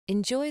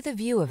Enjoy the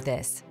view of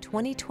this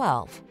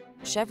 2012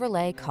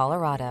 Chevrolet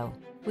Colorado.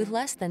 With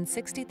less than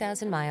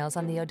 60,000 miles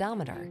on the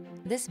odometer,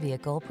 this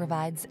vehicle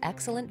provides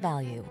excellent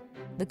value.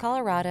 The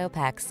Colorado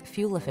packs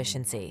fuel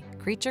efficiency,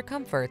 creature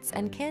comforts,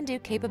 and can-do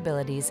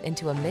capabilities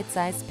into a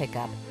mid-size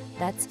pickup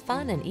that's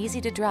fun and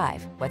easy to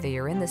drive, whether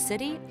you're in the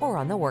city or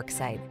on the work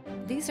site.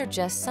 These are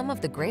just some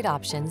of the great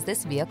options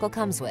this vehicle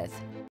comes with: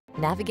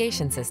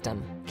 navigation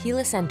system,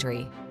 keyless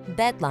entry,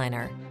 bed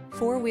liner,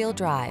 four-wheel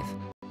drive,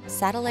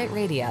 satellite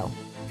radio,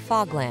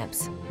 fog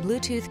lamps,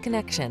 Bluetooth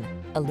connection,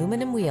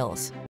 aluminum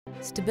wheels,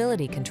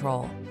 stability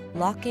control,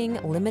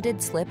 locking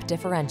limited slip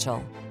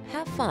differential.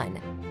 Have fun,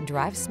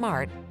 drive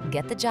smart,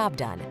 get the job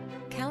done.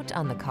 Count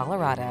on the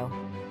Colorado.